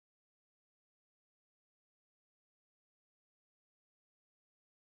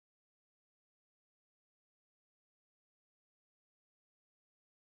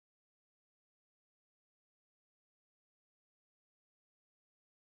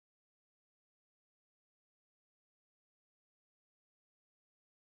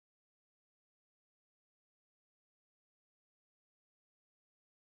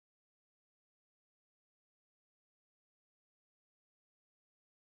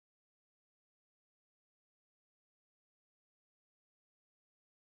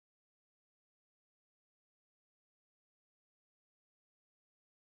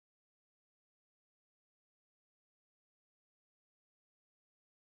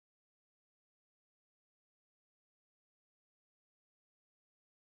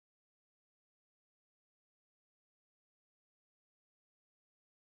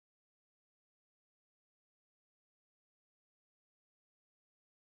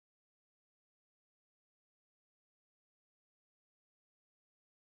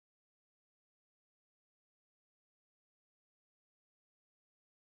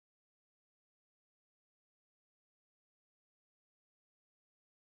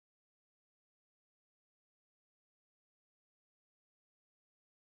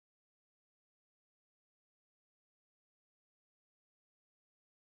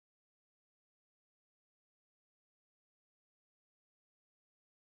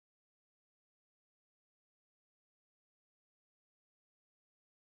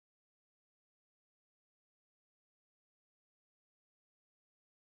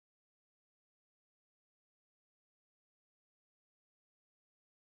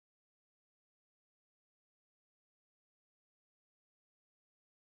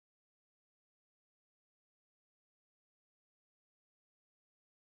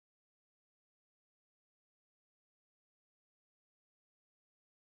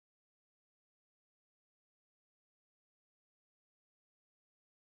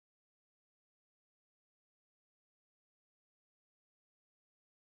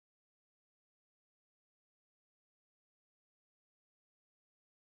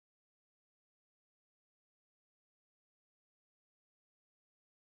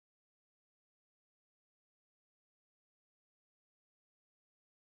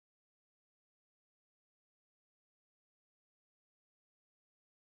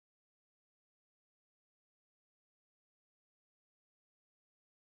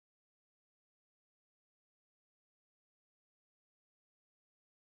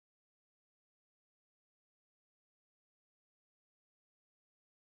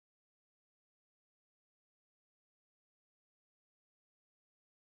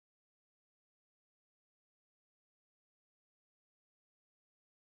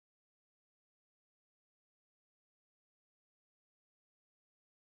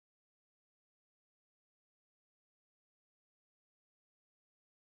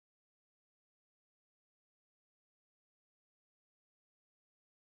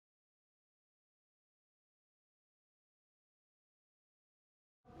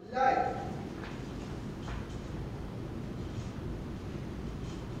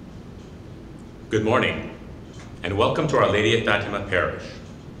Good morning, and welcome to Our Lady of Fatima Parish.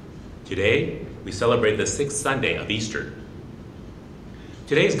 Today, we celebrate the 6th Sunday of Easter.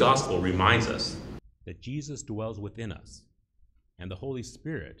 Today's Gospel reminds us that Jesus dwells within us, and the Holy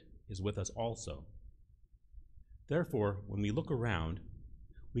Spirit is with us also. Therefore, when we look around,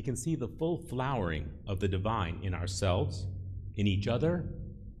 we can see the full flowering of the divine in ourselves, in each other,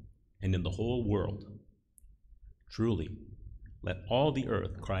 and in the whole world. Truly, let all the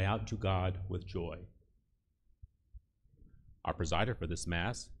earth cry out to God with joy. Our presider for this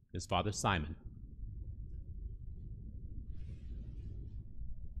Mass is Father Simon.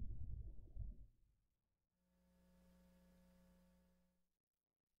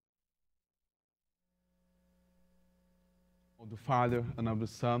 Of the Father, and of the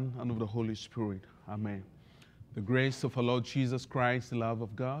Son, and of the Holy Spirit. Amen. The grace of our Lord Jesus Christ, the love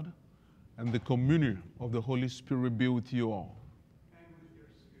of God, and the communion of the Holy Spirit be with you all. And with your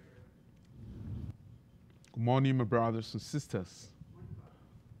spirit. Good morning, my brothers and sisters.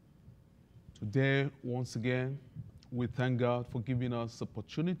 Today, once again, we thank God for giving us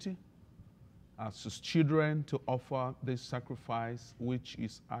opportunity as His children to offer this sacrifice, which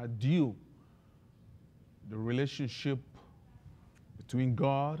is our due. The relationship between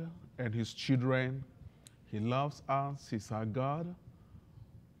God and His children. He loves us, He's our God,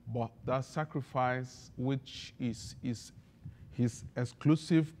 but that sacrifice, which is His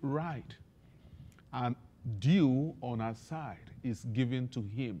exclusive right and due on our side, is given to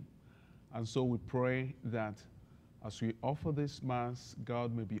Him. And so we pray that as we offer this Mass,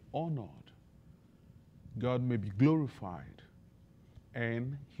 God may be honored, God may be glorified,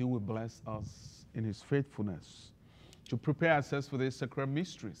 and He will bless us in His faithfulness. To prepare ourselves for these sacred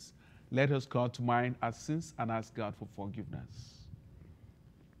mysteries, let us call to mind our sins and ask God for forgiveness.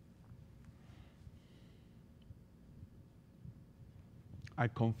 I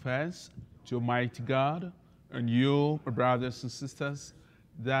confess to Almighty God and you, my brothers and sisters,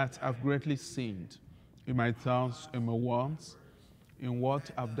 that I've greatly sinned in my thoughts and my words, in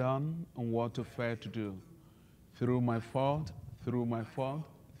what I've done and what I've failed to do, through my fault, through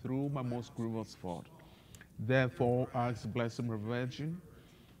my most grievous fault. Therefore, I ask the Blessed Virgin,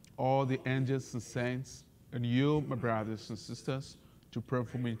 all the angels and saints, and you, my brothers and sisters, to pray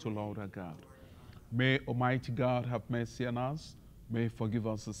for me to Lord our God. May Almighty God have mercy on us, may He forgive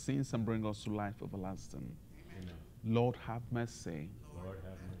us the sins and bring us to life everlasting. Amen. Lord, have mercy. Lord,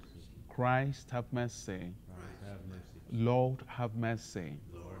 have mercy. Christ, have mercy. Christ, have mercy. Lord, have mercy.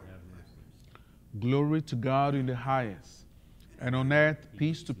 Lord, have mercy. Glory to God in the highest, and on earth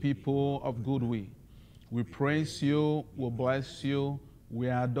peace to people of good will. We praise you, we bless you, we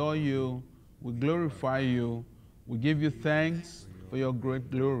adore you, we glorify you, we give you thanks for your great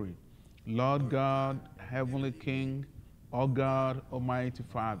glory. Lord God, Heavenly King, O God, Almighty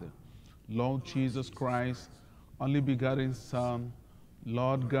Father, Lord Jesus Christ, only begotten Son,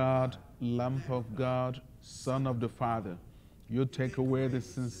 Lord God, Lamb of God, Son of the Father, you take away the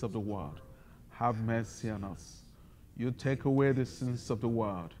sins of the world. Have mercy on us. You take away the sins of the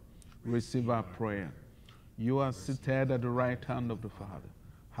world. Receive our prayer. You are seated at the right hand of the Father.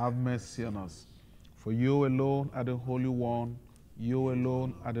 Have mercy on us. For you alone are the Holy One. You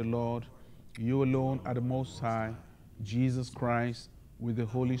alone are the Lord. You alone are the Most High, Jesus Christ, with the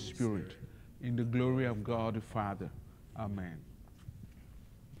Holy Spirit, in the glory of God the Father. Amen.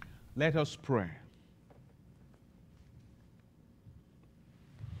 Let us pray.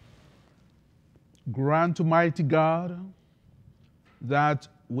 Grant, Almighty God, that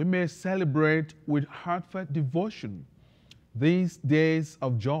we may celebrate with heartfelt devotion these days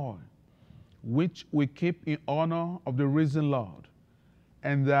of joy, which we keep in honor of the risen Lord,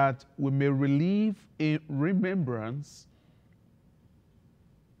 and that we may relive in remembrance,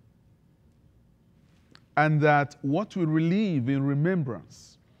 and that what we relive in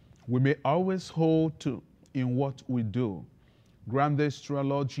remembrance, we may always hold to in what we do. Grant this through our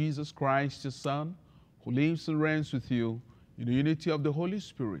Lord Jesus Christ, your Son, who lives and reigns with you in the unity of the Holy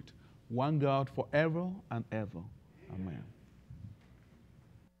Spirit, one God forever and ever. Amen.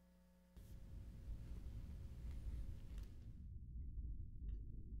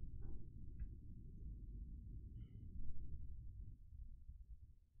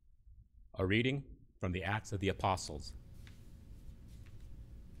 A reading from the Acts of the Apostles.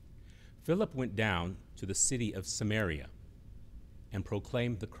 Philip went down to the city of Samaria and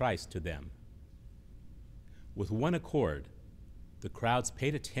proclaimed the Christ to them. With one accord, the crowds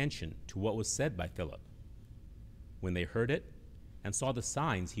paid attention to what was said by Philip. When they heard it and saw the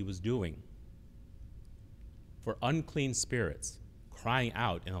signs he was doing, for unclean spirits, crying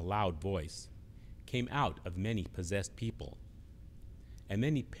out in a loud voice, came out of many possessed people, and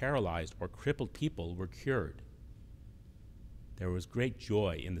many paralyzed or crippled people were cured. There was great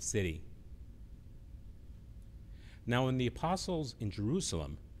joy in the city. Now when the apostles in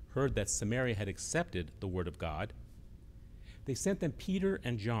Jerusalem heard that Samaria had accepted the word of God, they sent them Peter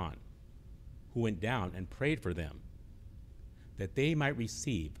and John, who went down and prayed for them, that they might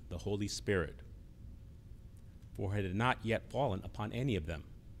receive the Holy Spirit, for it had not yet fallen upon any of them.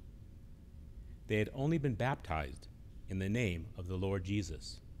 They had only been baptized in the name of the Lord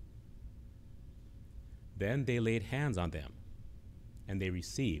Jesus. Then they laid hands on them, and they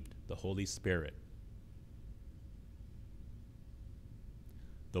received the Holy Spirit.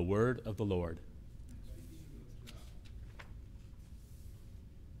 The word of the Lord.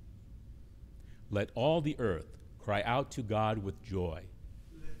 Let all the earth cry out to God with joy.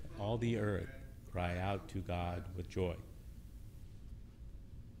 All the earth cry out to God with joy.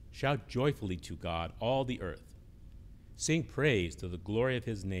 Shout joyfully to God, all the earth. Sing praise to the glory of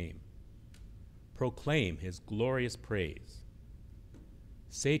his name. Proclaim his glorious praise.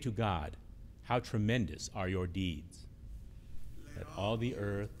 Say to God, how tremendous are your deeds. Let all the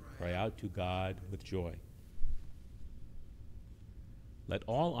earth cry out to God with joy. Let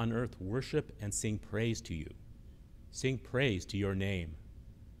all on earth worship and sing praise to you. Sing praise to your name.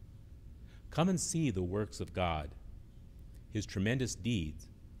 Come and see the works of God, his tremendous deeds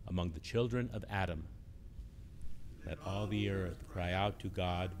among the children of Adam. Let all the earth cry out to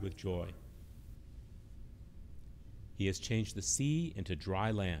God with joy. He has changed the sea into dry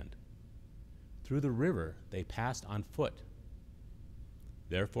land. Through the river they passed on foot.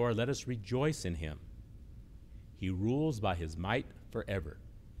 Therefore let us rejoice in him. He rules by his might forever.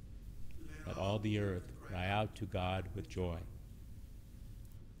 Let all the earth cry out to God with joy.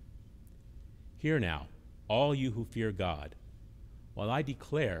 Hear now, all you who fear God, while I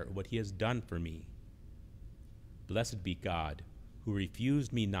declare what he has done for me. Blessed be God, who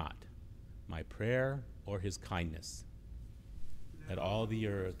refused me not my prayer or his kindness. Let all the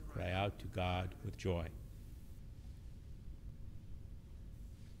earth cry out to God with joy.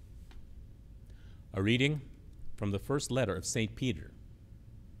 A reading from the first letter of St. Peter.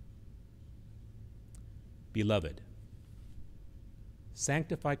 Beloved,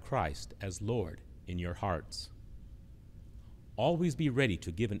 sanctify Christ as Lord in your hearts. Always be ready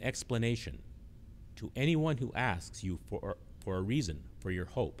to give an explanation to anyone who asks you for a reason for your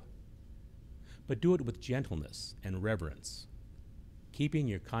hope, but do it with gentleness and reverence, keeping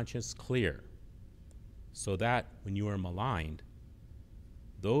your conscience clear, so that when you are maligned,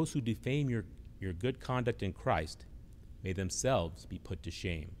 those who defame your good conduct in Christ may themselves be put to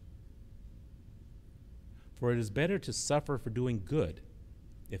shame. For it is better to suffer for doing good,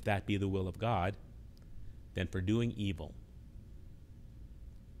 if that be the will of God, than for doing evil.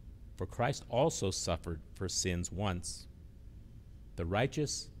 For Christ also suffered for sins once, the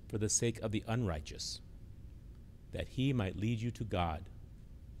righteous for the sake of the unrighteous, that he might lead you to God.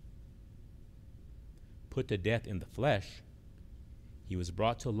 Put to death in the flesh, he was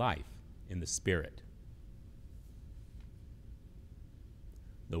brought to life in the Spirit.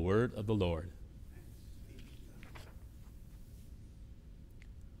 The word of the Lord.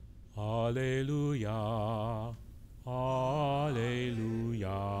 Alleluia, alleluia,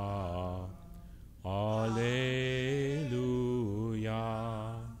 alleluia.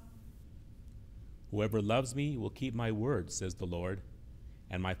 Whoever loves me will keep my word, says the Lord,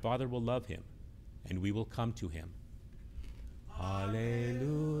 and my Father will love him, and we will come to him.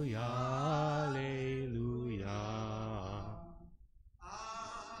 Alleluia, alleluia.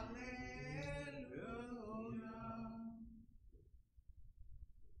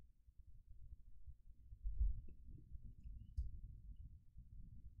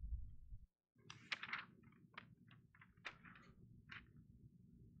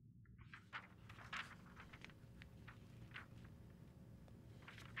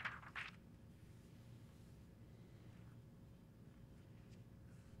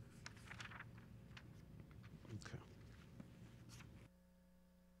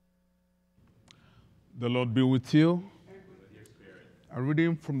 The Lord be with you. A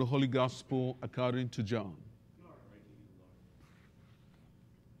reading from the Holy Gospel according to John.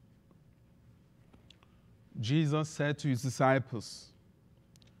 Jesus said to his disciples,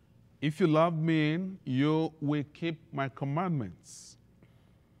 "If you love me, you will keep my commandments.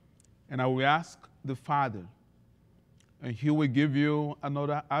 And I will ask the Father, and he will give you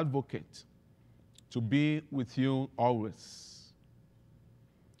another advocate to be with you always,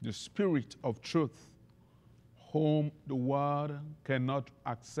 the Spirit of truth, whom the world cannot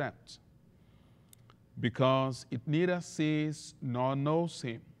accept, because it neither sees nor knows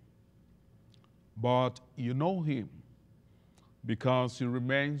him. But you know him, because He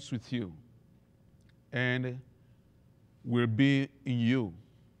remains with you and will be in you.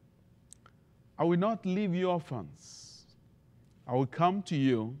 I will not leave you orphans. I will come to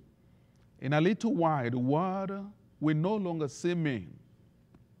you. In a little while, the world will no longer see me,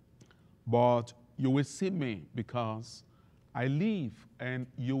 but you will see me because I live and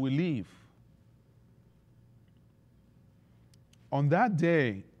you will live. On that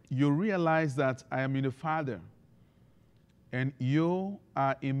day, you realize that I am in the Father, and you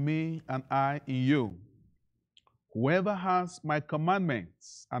are in me and I in you. Whoever has my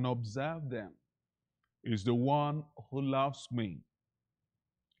commandments and observes them is the one who loves me.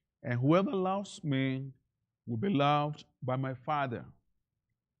 And whoever loves me will be loved by my Father,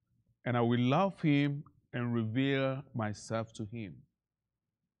 and I will love him and reveal myself to him.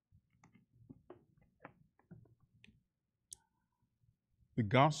 The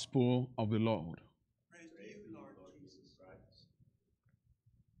Gospel of the Lord. Praise to you, Lord Jesus Christ.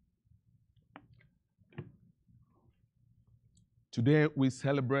 Today we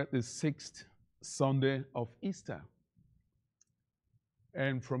celebrate the sixth Sunday of Easter.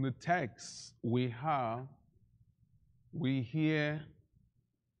 And from the text we hear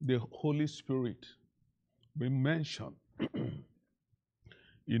the Holy Spirit being mentioned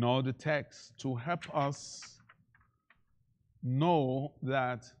in all the texts to help us know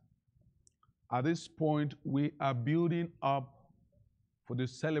that at this point we are building up for the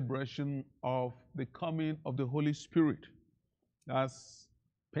celebration of the coming of the Holy Spirit. That's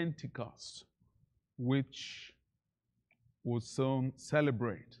Pentecost, which we'll soon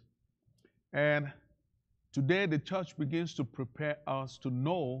celebrate. And today the church begins to prepare us to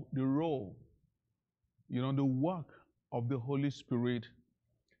know the role, the work of the Holy Spirit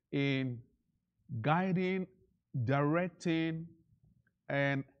in guiding, directing,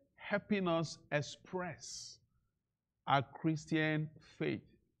 and helping us express our Christian faith,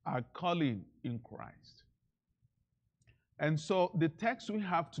 our calling in Christ. And so the text we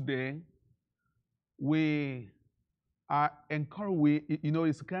have today, we are encouraged,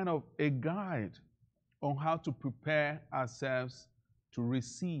 it's kind of a guide on how to prepare ourselves to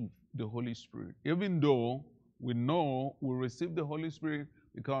receive the Holy Spirit. Even though we know we receive the Holy Spirit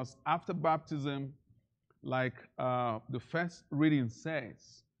because after baptism, like the first reading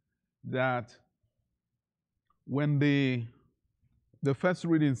says, that when the first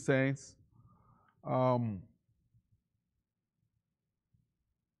reading says,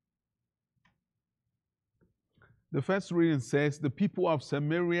 the first reading says, the people of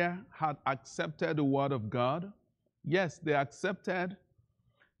Samaria had accepted the word of God. Yes, they accepted,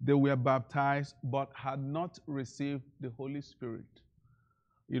 they were baptized, but had not received the Holy Spirit.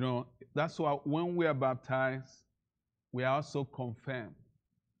 That's why when we are baptized, we are also confirmed.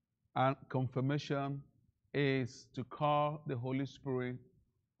 And confirmation is to call the Holy Spirit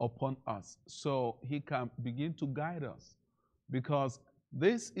upon us so he can begin to guide us. Because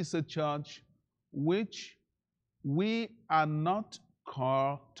this is a church which we are not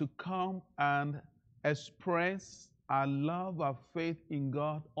called to come and express our love, our faith in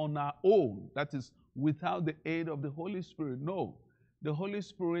God on our own. That is, without the aid of the Holy Spirit. No, the Holy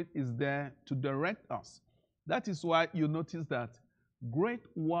Spirit is there to direct us. That is why you notice that great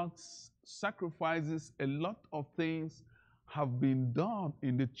works, sacrifices, a lot of things have been done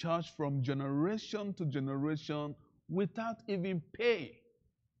in the church from generation to generation without even pay.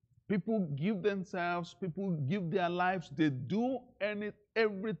 People give themselves, people give their lives, they do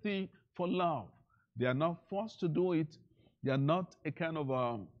everything for love. They are not forced to do it. They are not a kind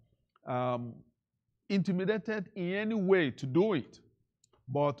of intimidated in any way to do it.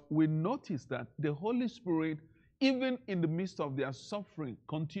 But we notice that the Holy Spirit, even in the midst of their suffering,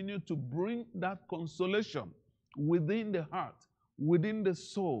 continue to bring that consolation within the heart, within the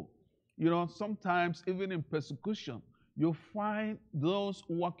soul. Sometimes even in persecution, you find those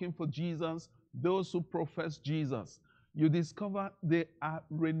working for Jesus, those who profess Jesus, you discover they are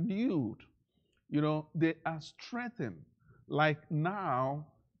renewed. They are strengthened. Like now,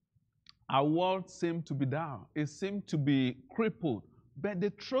 our world seems to be down. It seems to be crippled. But the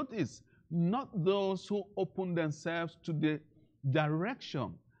truth is, not those who open themselves to the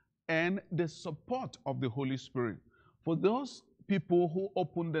direction and the support of the Holy Spirit. For those people who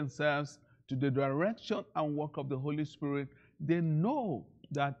open themselves to the direction and work of the Holy Spirit, they know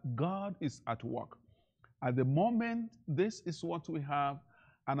that God is at work. At the moment, this is what we have,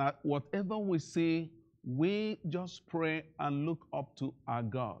 and at whatever we see, we just pray and look up to our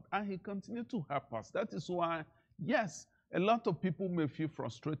God. And He continues to help us. That is why, yes, a lot of people may feel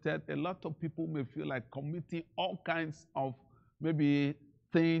frustrated. A lot of people may feel like committing all kinds of maybe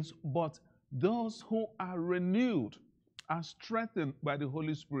things. But those who are renewed are strengthened by the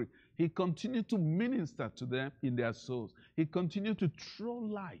Holy Spirit. He continued to minister to them in their souls. He continued to throw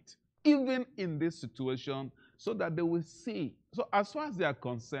light, even in this situation, so that they will see. So as far as they are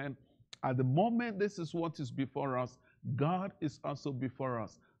concerned, at the moment this is what is before us, God is also before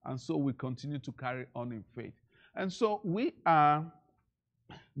us. And so we continue to carry on in faith. And so we are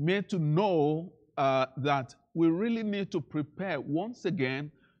made to know that we really need to prepare once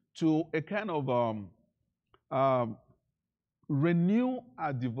again to a kind of renew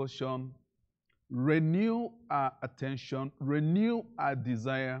our devotion, renew our attention, renew our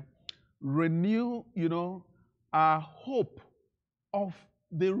desire, renew, our hope of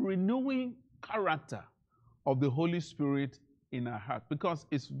the renewing character of the Holy Spirit in our heart. Because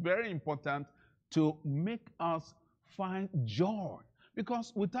it's very important to make us find joy.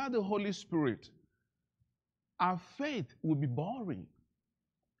 Because without the Holy Spirit, our faith will be boring.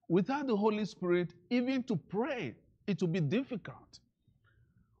 Without the Holy Spirit, even to pray, it will be difficult.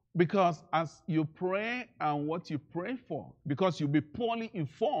 Because as you pray and what you pray for, because you'll be poorly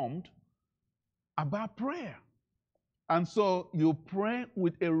informed about prayer. And so you pray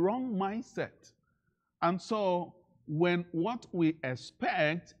with a wrong mindset. And so when what we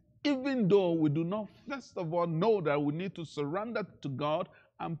expect, even though we do not first of all know that we need to surrender to God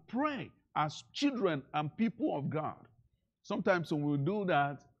and pray as children and people of God, sometimes when we do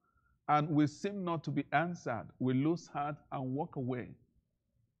that and we seem not to be answered, we lose heart and walk away.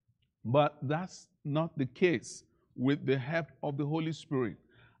 But that's not the case with the help of the Holy Spirit.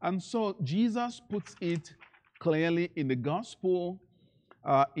 And so Jesus puts it clearly in the gospel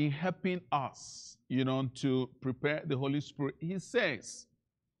in helping us, to prepare the Holy Spirit. He says,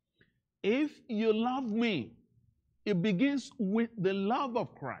 if you love me, it begins with the love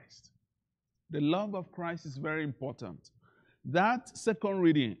of Christ. The love of Christ is very important. That second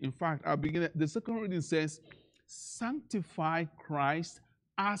reading, in fact, the second reading says, sanctify Christ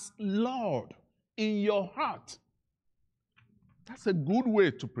as Lord in your heart. That's a good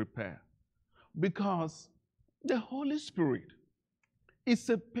way to prepare. Because the Holy Spirit is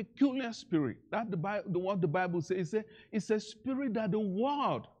a peculiar spirit. That's what the Bible says. It's a spirit that the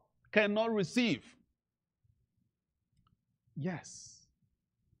world cannot receive. Yes,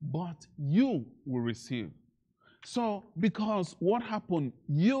 but you will receive. So, because what happened?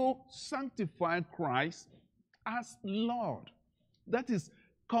 You sanctify Christ as Lord. That is,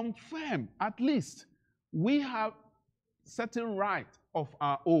 confirm, at least, we have certain right of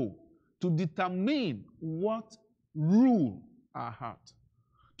our own to determine what rule our heart,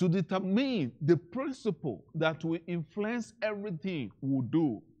 to determine the principle that will influence everything we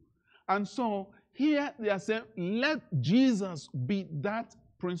do. And so here they are saying, let Jesus be that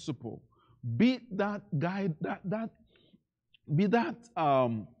principle, be that guide, be that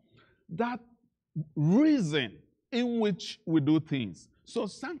reason in which we do things. So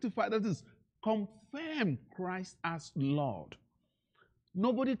sanctify, that is, confirm Christ as Lord.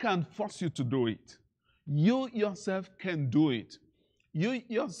 Nobody can force you to do it. You yourself can do it. You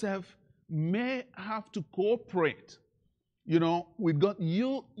yourself may have to cooperate, with God.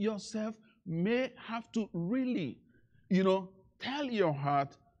 You yourself may have to really, tell your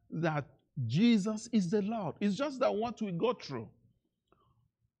heart that Jesus is the Lord. It's just that what we go through,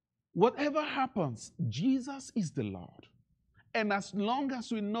 whatever happens, Jesus is the Lord. And as long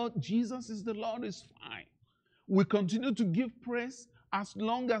as we know Jesus is the Lord, it's fine. We continue to give praise. As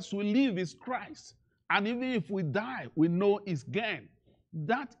long as we live, is Christ. And even if we die, we know it's gain.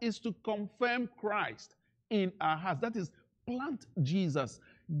 That is to confirm Christ in our hearts. That is, plant Jesus.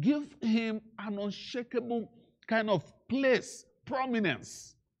 Give him an unshakable kind of place,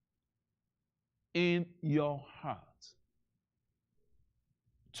 prominence in your heart.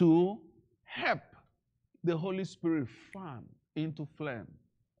 To help the Holy Spirit fan into flame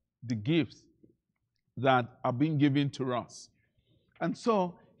the gifts that are being given to us. And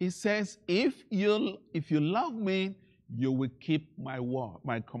so he says, if you love me, you will keep my word,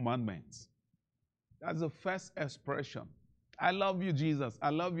 my commandments. That's the first expression. I love you, Jesus. I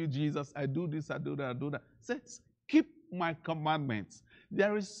love you, Jesus. I do this, I do that, I do that. It says, keep my commandments.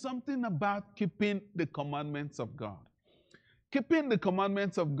 There is something about keeping the commandments of God. Keeping the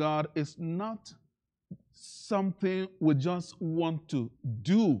commandments of God is not something we just want to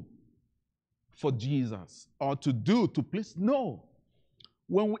do for Jesus or to do to please. No.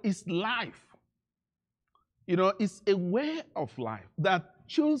 It's life. It's a way of life that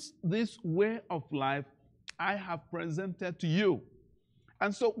choose this way of life I have presented to you.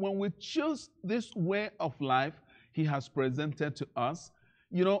 And so when we choose this way of life he has presented to us,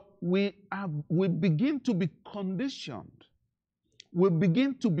 we begin to be conditioned. We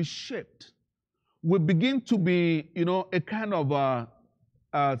begin to be shaped. we begin to be, a kind of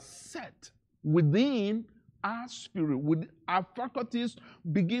set within our spirit, with our faculties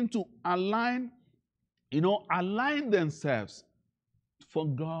begin to align themselves for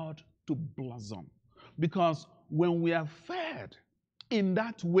God to blossom. Because when we are fed in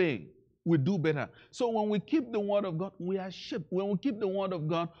that way, we do better. So when we keep the word of God, we are shaped. When we keep the word of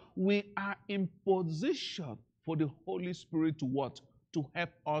God, we are in position for the Holy Spirit to what? To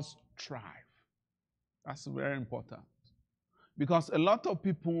help us thrive. That's very important. Because a lot of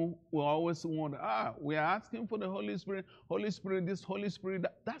people will always wonder, we are asking for the Holy Spirit this, Holy Spirit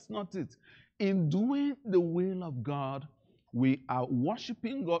that. That's not it. In doing the will of God, we are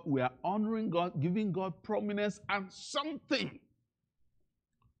worshiping God, we are honoring God, giving God prominence, and something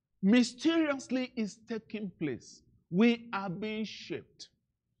mysteriously is taking place. We are being shaped.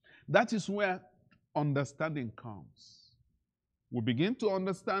 That is where understanding comes. We begin to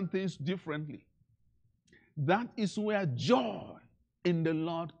understand things differently. That is where joy in the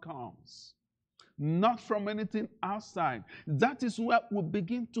Lord comes. Not from anything outside. That is where we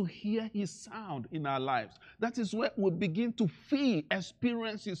begin to hear His sound in our lives. That is where we begin to feel,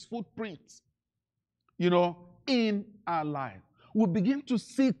 experience His footprints, in our life. We begin to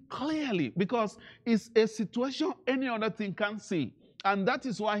see clearly, because it's a situation any other thing can't see. And that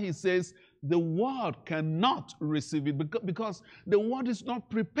is why He says the world cannot receive it, because the world is not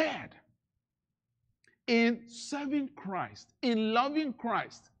prepared. In serving Christ, in loving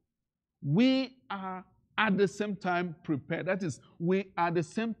Christ, we are at the same time prepared. That is, we are at the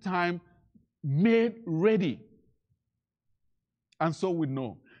same time made ready. And so we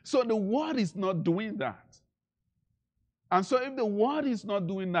know. So the world is not doing that. And so if the world is not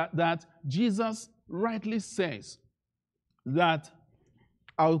doing that Jesus rightly says that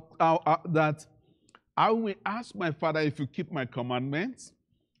I will ask my Father if you keep my commandments,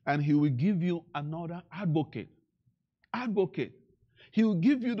 and He will give you another advocate. He will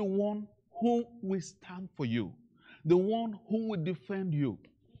give you the one who will stand for you, the one who will defend you,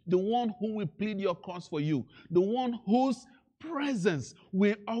 the one who will plead your cause for you, the one whose presence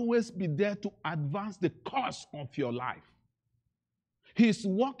will always be there to advance the cause of your life. His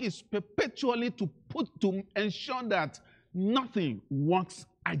work is perpetually to ensure that nothing works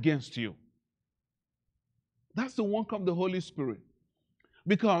against you. That's the work of the Holy Spirit.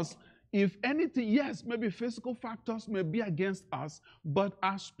 Because if anything, yes, maybe physical factors may be against us, but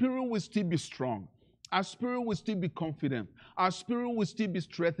our spirit will still be strong. Our spirit will still be confident. Our spirit will still be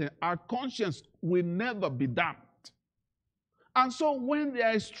strengthened. Our conscience will never be damped. And so when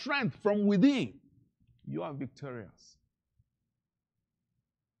there is strength from within, you are victorious.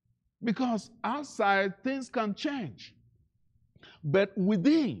 Because outside, things can change. But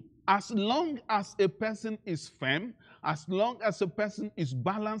within, as long as a person is firm, as long as a person is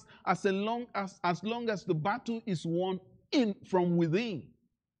balanced, as long as the battle is won from within,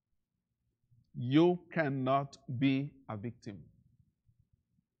 you cannot be a victim.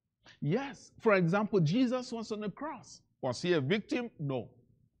 Yes, for example, Jesus was on the cross. Was he a victim? No.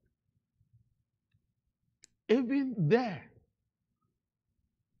 Even there,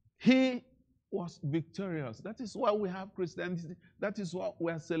 he was victorious. That is why we have Christianity. That is what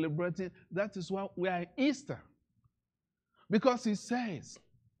we are celebrating. That is why we are Easter. Because he says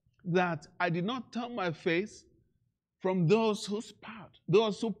that I did not turn my face from those who spat,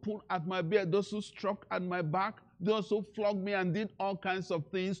 those who pulled at my beard, those who struck at my back, those who flogged me and did all kinds of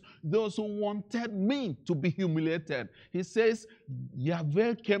things, those who wanted me to be humiliated. He says,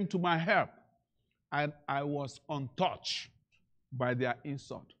 Yahweh came to my help, and I was untouched by their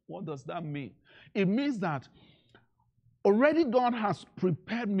insult. What does that mean? It means that already God has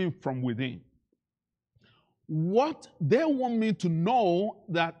prepared me from within. What they want me to know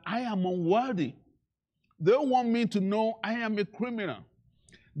that I am unworthy. They want me to know I am a criminal.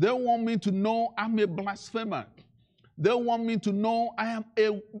 They want me to know I'm a blasphemer. They want me to know I am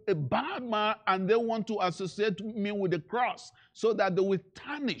a bad man, and they want to associate me with the cross so that they will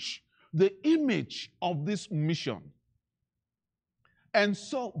tarnish the image of this mission. And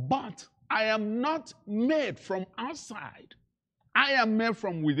so, but I am not made from outside. I am made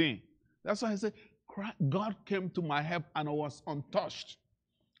from within. That's why I say, God came to my help and I was untouched.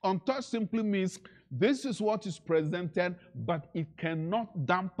 Untouched simply means this is what is presented, but it cannot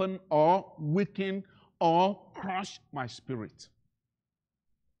dampen or weaken or crush my spirit.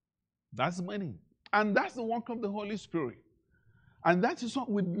 That's meaning. And that's the work of the Holy Spirit. And that is what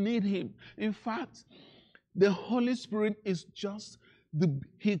we need Him. In fact, the Holy Spirit is just,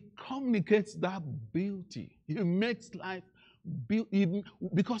 He communicates that beauty. He makes life beautiful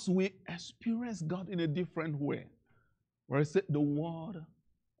because we experience God in a different way. Where I said the world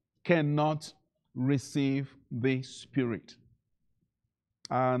cannot receive the Spirit.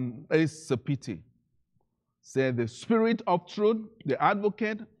 And it's a pity. Say the Spirit of truth, the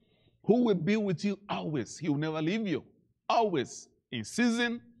advocate, who will be with you always. He will never leave you. Always. In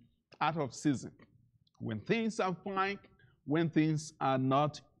season, out of season. When things are fine, when things are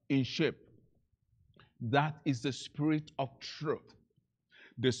not in shape. That is the Spirit of truth.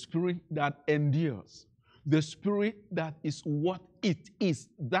 The Spirit that endures. The Spirit that is what it is.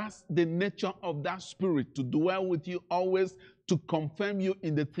 That's the nature of that Spirit, to dwell with you always, to confirm you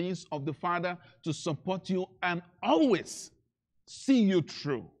in the things of the Father, to support you, and always see you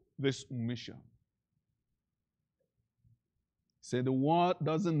through this mission. Say the world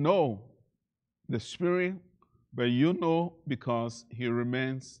doesn't know the Spirit, but you know because He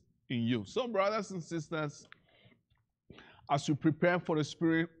remains in you. So, brothers and sisters, as you prepare for the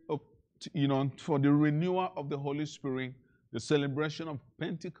Spirit of, for the renewal of the Holy Spirit, the celebration of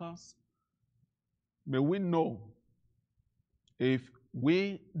Pentecost, may we know if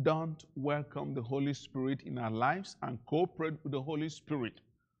we don't welcome the Holy Spirit in our lives and cooperate with the Holy Spirit,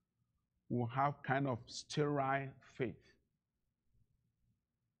 we'll have kind of sterile faith.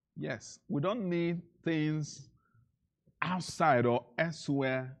 Yes, we don't need things outside or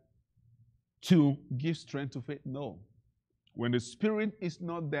elsewhere to give strength to faith. No. When the Spirit is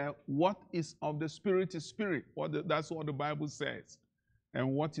not there, what is of the Spirit is spirit. That's what the Bible says.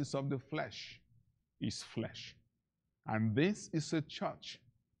 And what is of the flesh is flesh. And this is a church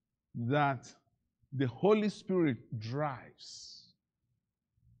that the Holy Spirit drives.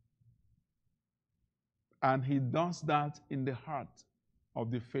 And He does that in the heart of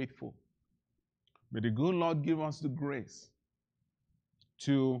the faithful. May the good Lord give us the grace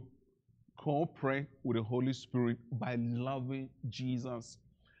to cooperate with the Holy Spirit by loving Jesus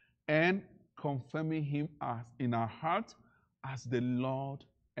and confirming Him as in our heart as the Lord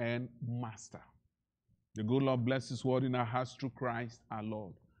and Master. The good Lord bless His word in our hearts through Christ our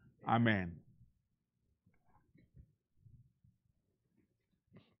Lord. Amen.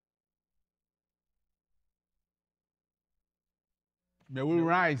 May we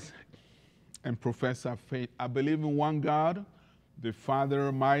rise and profess our faith. I believe in one God, the Father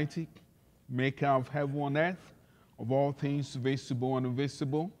Almighty, maker of heaven and earth, of all things visible and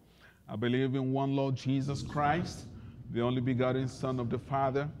invisible. I believe in one Lord Jesus Christ, the only begotten Son of the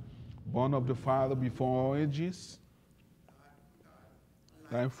Father, born of the Father before all ages,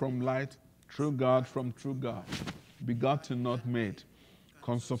 light from light, true God from true God, begotten, not made,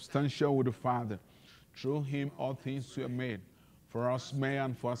 consubstantial with the Father. Through Him all things were made, for us men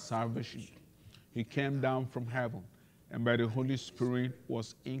and for our salvation. He came down from heaven, and by the Holy Spirit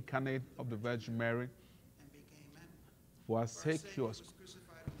was incarnate of the Virgin Mary. And became man. For our sake He was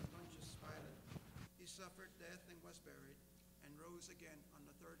crucified under Pontius Pilate. He suffered death and was buried, and rose again on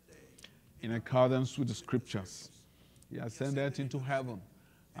the third day. in accordance with the Scriptures. He ascended into heaven,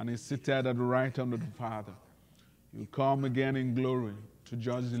 and is seated at the right hand of the Father. He will come again in glory to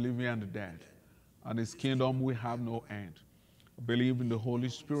judge the living and the dead, and His kingdom will have no end. I believe in the Holy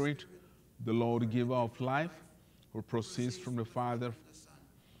Spirit, the Lord giver of life, who proceeds from the Father,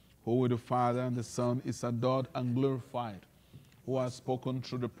 who with the Father and the Son is adored and glorified, who has spoken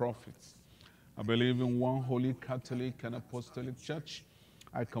through the prophets. I believe in one holy Catholic and Apostolic Church.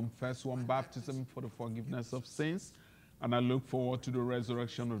 I confess one baptism for the forgiveness of sins, and I look forward to the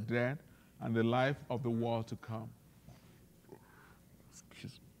resurrection of the dead and the life of the world to come.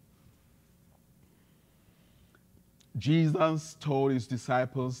 Excuse me. Jesus told His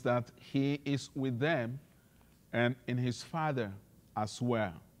disciples that He is with them and in His Father as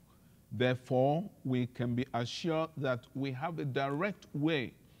well. Therefore, we can be assured that we have a direct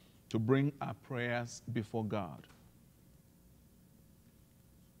way to bring our prayers before God.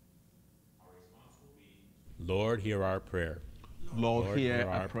 Lord, hear our prayer. Lord, hear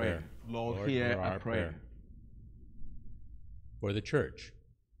our prayer. Lord, hear our prayer. For the church,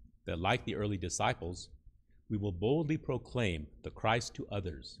 that like the early disciples, we will boldly proclaim the Christ to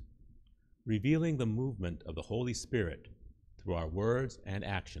others, revealing the movement of the Holy Spirit through our words and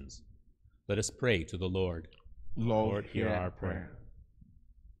actions. Let us pray to the Lord. Lord, hear our prayer.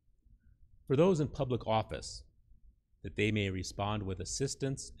 For those in public office, that they may respond with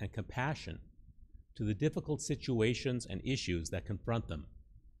assistance and compassion to the difficult situations and issues that confront them.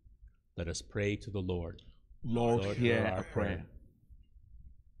 Let us pray to the Lord. Lord, hear our prayer.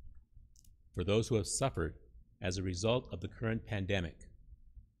 For those who have suffered as a result of the current pandemic,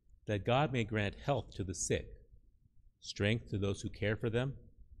 that God may grant health to the sick, strength to those who care for them,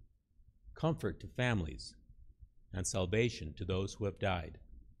 comfort to families, and salvation to those who have died.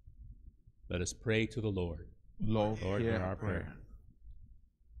 Let us pray to the Lord. Lord, Lord, hear our prayer.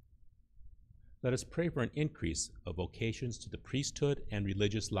 Let us pray for an increase of vocations to the priesthood and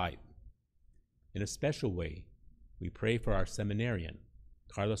religious life. In a special way, we pray for our seminarian,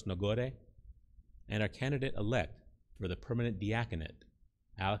 Carlos Nogore, and our candidate-elect for the permanent diaconate,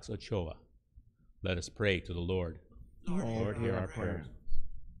 Alex Ochoa. Let us pray to the Lord. Lord, hear our prayer.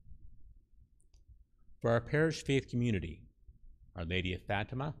 For our parish faith community, Our Lady of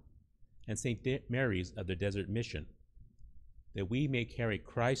Fatima, and St. Mary's of the Desert Mission, that we may carry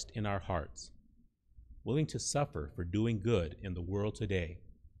Christ in our hearts, willing to suffer for doing good in the world today.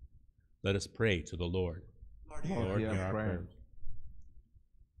 Let us pray to the Lord. Lord, hear our prayer.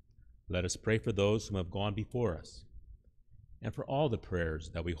 Let us pray for those who have gone before us, and for all the prayers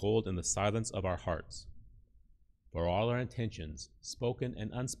that we hold in the silence of our hearts, for all our intentions, spoken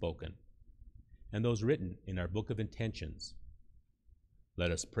and unspoken, and those written in our book of intentions.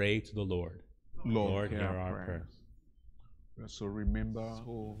 Let us pray to the Lord. Lord, hear our prayers. So remember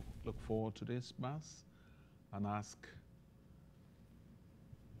who look forward to this Mass and ask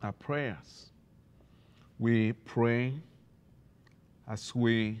our prayers. We pray as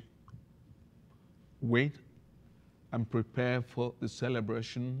we wait and prepare for the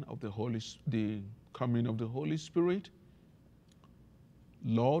celebration of the coming of the Holy Spirit.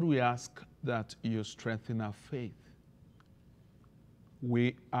 Lord, we ask that you strengthen our faith.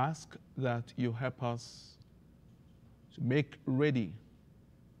 We ask that you help us to make ready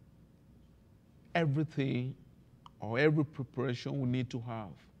everything or every preparation we need to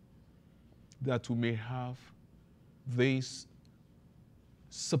have, that we may have this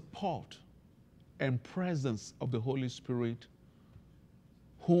support and presence of the Holy Spirit,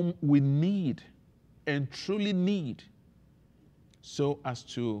 whom we need and truly need, so as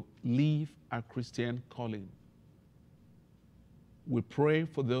to live our Christian calling. We pray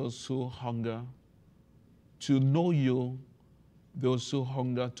for those who hunger to know you, those who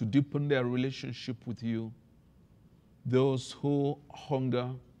hunger to deepen their relationship with you, those who hunger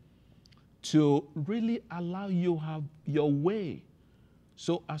to really allow you have your way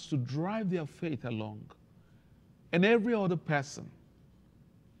so as to drive their faith along. And every other person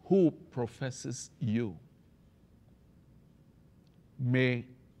who professes you, may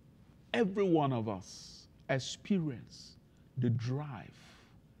every one of us experience the drive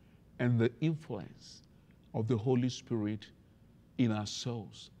and the influence of the Holy Spirit in our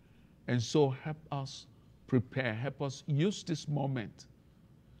souls. And so help us prepare, help us use this moment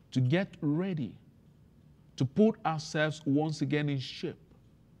to get ready, to put ourselves once again in shape,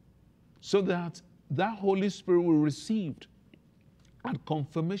 so that that Holy Spirit we received at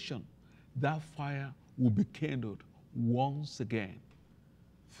confirmation, that fire will be kindled once again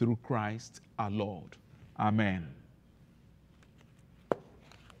through Christ our Lord. Amen.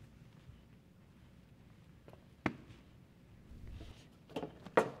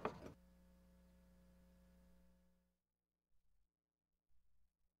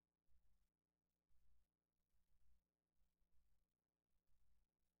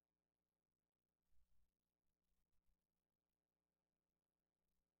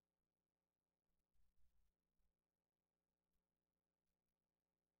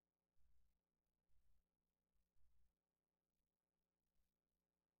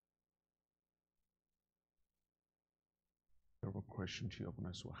 A question to your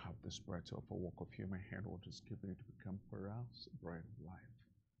goodness will have this bread of a work of human hand, or just give it to become for us bread of life.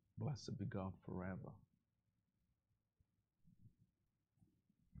 Blessed be God forever.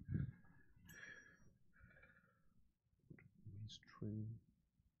 Mystery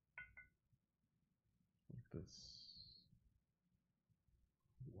of this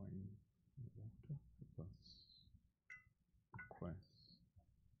wine and water of us, Christ,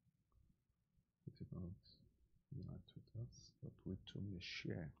 it is not unite with us, that we too may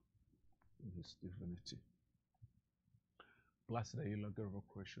share in his divinity. Blessed are you, Lord God of all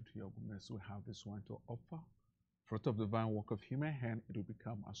creation, to your goodness we have this wine to offer. Fruit of the divine work of human hand, it will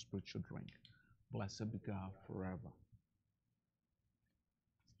become a spiritual drink. Blessed be God forever.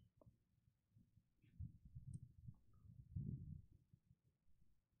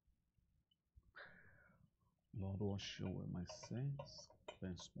 Lord, wash away my sins,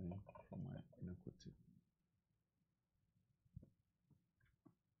 cleanse me from my iniquity.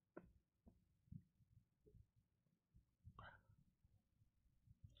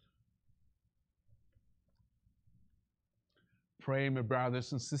 Pray, my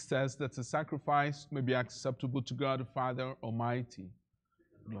brothers and sisters, that the sacrifice may be acceptable to God the Father Almighty.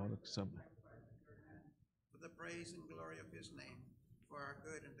 Lord, accept me. For the praise and glory of his name, for our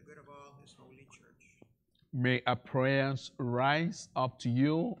good and the good of all his holy church. May our prayers rise up to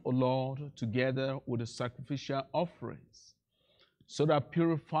you, O Lord, together with the sacrificial offerings, so that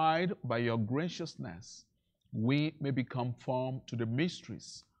purified by your graciousness, we may be conformed to the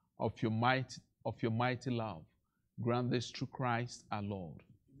mysteries of your mighty love. Grant this through Christ our Lord.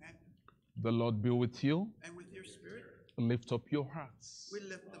 Amen. The Lord be with you. And with your spirit, Lift up your hearts. we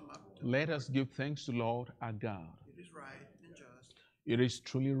lift them up to Let the us Lord. give thanks to the Lord our God. It is right and just. It is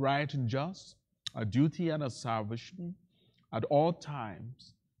truly right and just, a duty and a salvation at all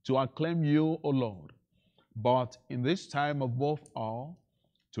times to acclaim you, O Lord, but in this time above all,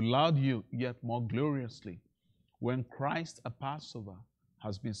 to laud you yet more gloriously, when Christ a Passover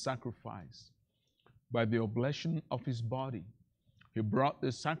has been sacrificed. By the oblation of his body, he brought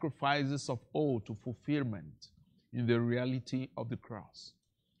the sacrifices of old to fulfillment in the reality of the cross.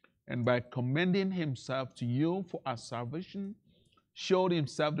 And by commending himself to you for our salvation, showed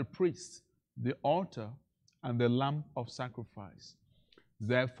himself the priest, the altar, and the lamp of sacrifice.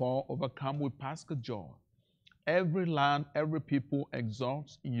 Therefore, overcome with paschal joy, every land, every people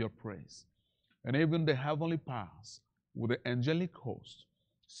exalts in your praise. And even the heavenly powers, with the angelic host,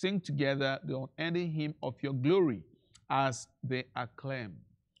 sing together the unending hymn of your glory as they acclaim,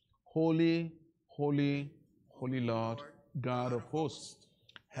 Holy, holy, holy Lord, God of hosts.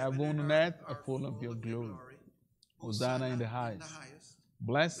 Heaven and earth are full of your glory. Hosanna in the highest.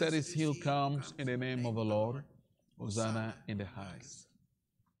 Blessed is he who comes in the name of the Lord. Hosanna in the highest.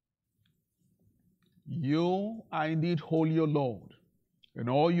 You are indeed holy, O Lord, and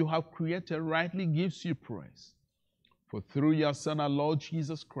all you have created rightly gives you praise. For through your Son, our Lord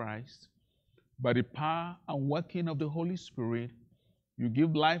Jesus Christ, by the power and working of the Holy Spirit, you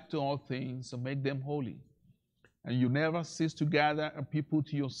give life to all things and make them holy. And you never cease to gather a people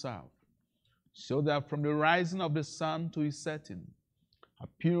to yourself, so that from the rising of the sun to its setting, a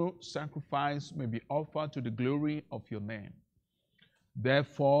pure sacrifice may be offered to the glory of your name.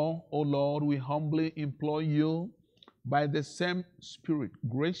 Therefore, O Lord, we humbly implore you, by the same Spirit,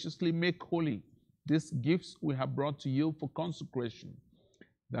 graciously make holy these gifts we have brought to you for consecration,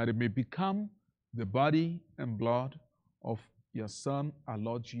 that it may become the body and blood of your Son, our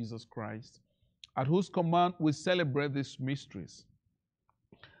Lord Jesus Christ, at whose command we celebrate these mysteries.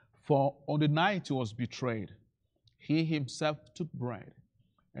 For on the night he was betrayed, he himself took bread,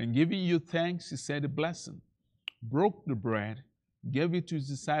 and giving you thanks, he said a blessing, broke the bread, gave it to his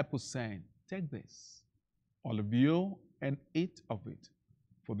disciples, saying, Take this, all of you, and eat of it,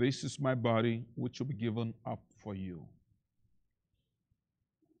 for this is my body, which will be given up for you.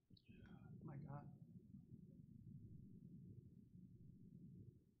 My God.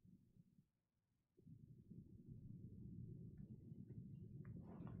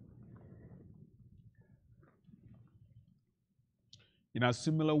 In a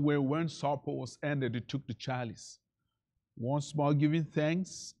similar way, when supper was ended, he took the chalice. Once more giving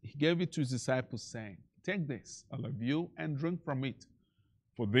thanks, he gave it to his disciples, saying, Take this, all of you, and drink from it,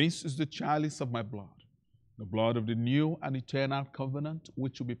 for this is the chalice of my blood, the blood of the new and eternal covenant,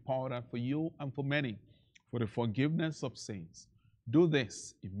 which will be poured out for you and for many, for the forgiveness of sins. Do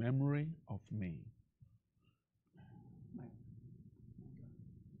this in memory of me.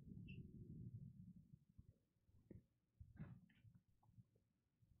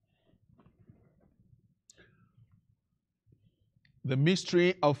 The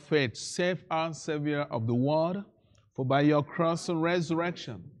mystery of faith, save our Savior of the world, for by your cross and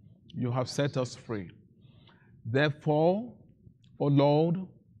resurrection you have set us free. Therefore, O Lord,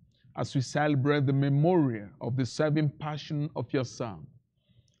 as we celebrate the memorial of the saving passion of your Son,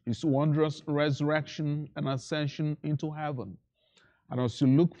 his wondrous resurrection and ascension into heaven, and as you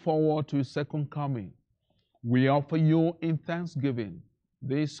look forward to his second coming, we offer you in thanksgiving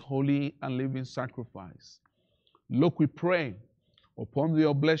this holy and living sacrifice. Look, we pray, upon the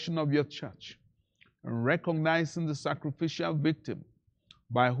oblation of your church, and recognizing the sacrificial victim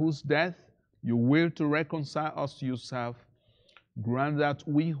by whose death you will to reconcile us to yourself, grant that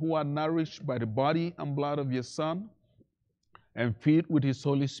we who are nourished by the body and blood of your Son and filled with his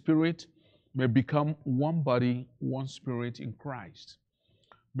Holy Spirit may become one body, one spirit in Christ.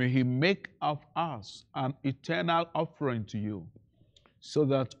 May he make of us an eternal offering to you, so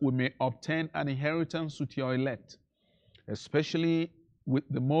that we may obtain an inheritance with your elect, especially with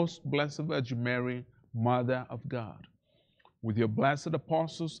the most blessed Virgin Mary, Mother of God, with your blessed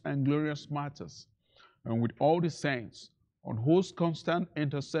apostles and glorious martyrs, and with all the saints, on whose constant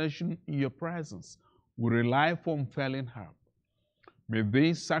intercession in your presence we rely for unfailing help. May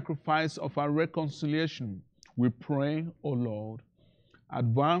this sacrifice of our reconciliation, we pray, O Lord,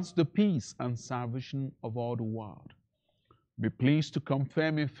 advance the peace and salvation of all the world. Be pleased to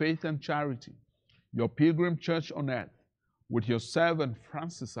confirm in faith and charity your pilgrim church on earth, with your servant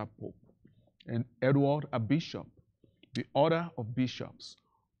Francis our Pope, and Edward our Bishop, the order of bishops,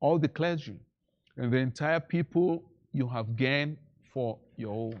 all the clergy, and the entire people you have gained for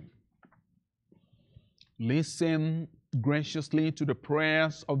your own. Listen graciously to the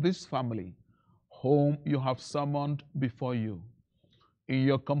prayers of this family, whom you have summoned before you. In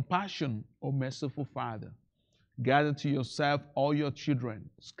your compassion, O merciful Father, gather to yourself all your children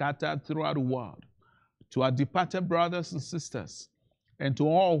scattered throughout the world, to our departed brothers and sisters, and to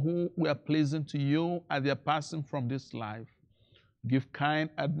all who were pleasing to you at their passing from this life. Give kind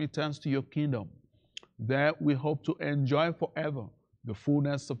admittance to your kingdom. There we hope to enjoy forever the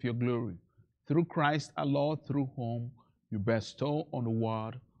fullness of your glory. Through Christ our Lord, through whom you bestow on the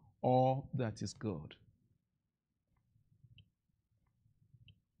world all that is good.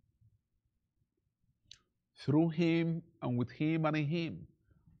 Through him, and with him, and in him,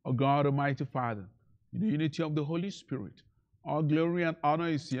 O God, Almighty Father, in the unity of the Holy Spirit, all glory and honor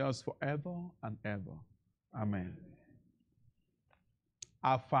is yours forever and ever. Amen.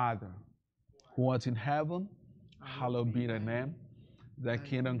 Our Father, who art in heaven, hallowed be thy name. Thy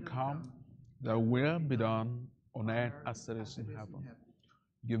kingdom come, thy will be done on earth as it is in heaven.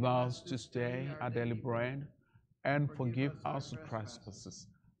 Give us this day our daily bread, and forgive us our trespasses,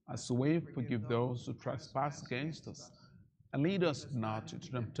 as we forgive those who trespass against us. And lead us not into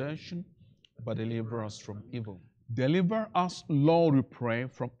temptation, but deliver us from evil. Deliver us, Lord, we pray,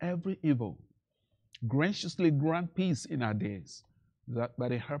 from every evil. Graciously grant peace in our days, that by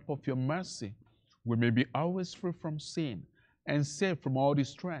the help of your mercy we may be always free from sin and safe from all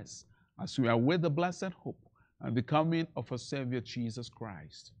distress, as we await the blessed hope and the coming of our Savior Jesus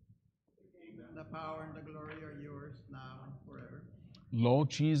Christ. The power and the glory are yours now and forever. Lord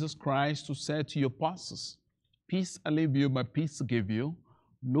Jesus Christ, who said to your apostles, "Peace I leave you, my peace I give you,"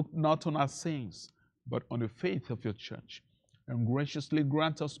 look not on our sins, but on the faith of your church, and graciously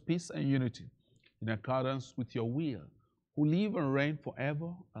grant us peace and unity in accordance with your will, who live and reign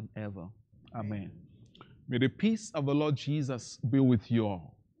forever and ever. Amen. May the peace of the Lord Jesus be with you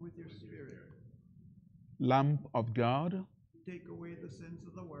all. With your spirit. Lamb of God, Take away the sins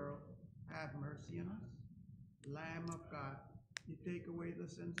of the world. Have mercy on us. Lamb of God, you take away the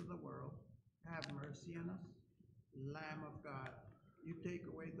sins of the world. Have mercy on us. Lamb of God, you take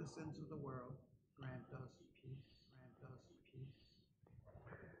away the sins of the world. Grant us peace. Grant us peace.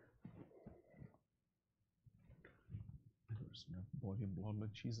 body and blood,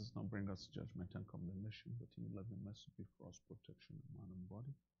 let Jesus not bring us judgment and condemnation, but in loving mercy be for us protection of mind and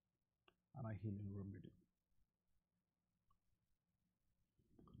body, and a healing remedy.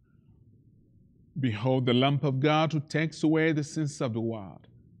 Behold the Lamb of God who takes away the sins of the world.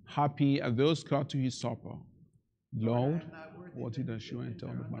 Happy are those called to his supper. Lord, worthy that you enter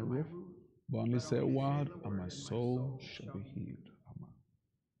under my roof, but only say a word, and my soul shall be healed. Amen.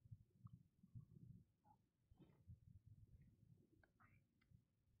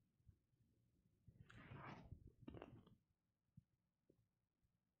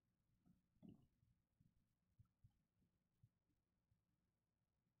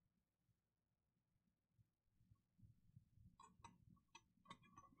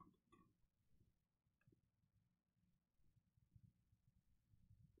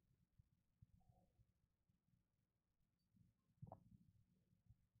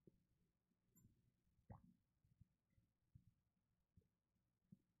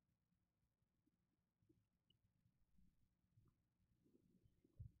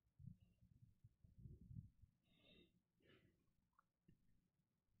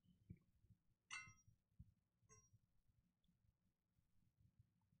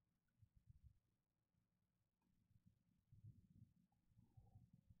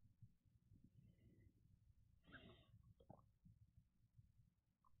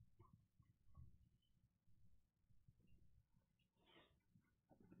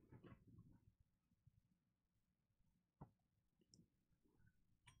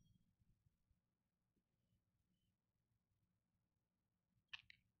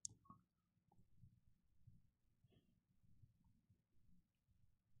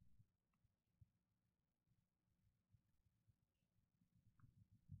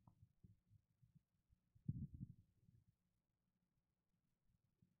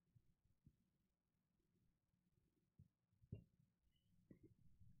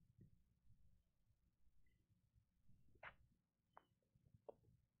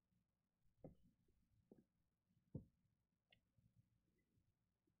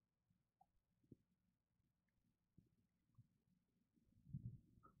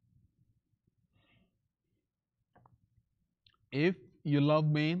 If you love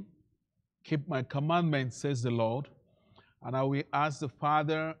me, keep my commandments, says the Lord, and I will ask the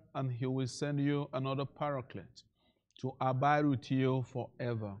Father, and he will send you another paraclete to abide with you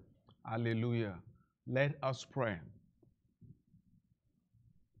forever. Hallelujah. Let us pray.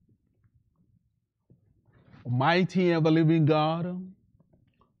 Almighty ever-living God,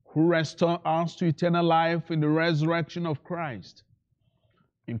 who restore us to eternal life in the resurrection of Christ,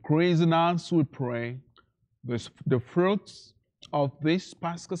 increase in us, we pray, the fruits of this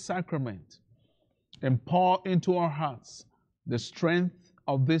Paschal sacrament, and pour into our hearts the strength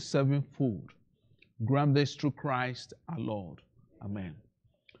of this saving food. Grant this through Christ our Lord. Amen.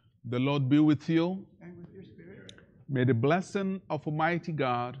 The Lord be with you. And with your spirit. May the blessing of Almighty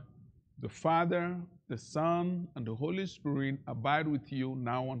God, the Father, the Son, and the Holy Spirit abide with you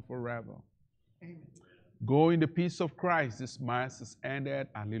now and forever. Amen. Go in the peace of Christ. This Mass is ended.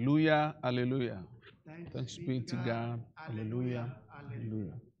 Alleluia, alleluia. Thanks be to God. Alleluia,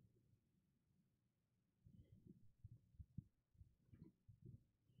 alleluia.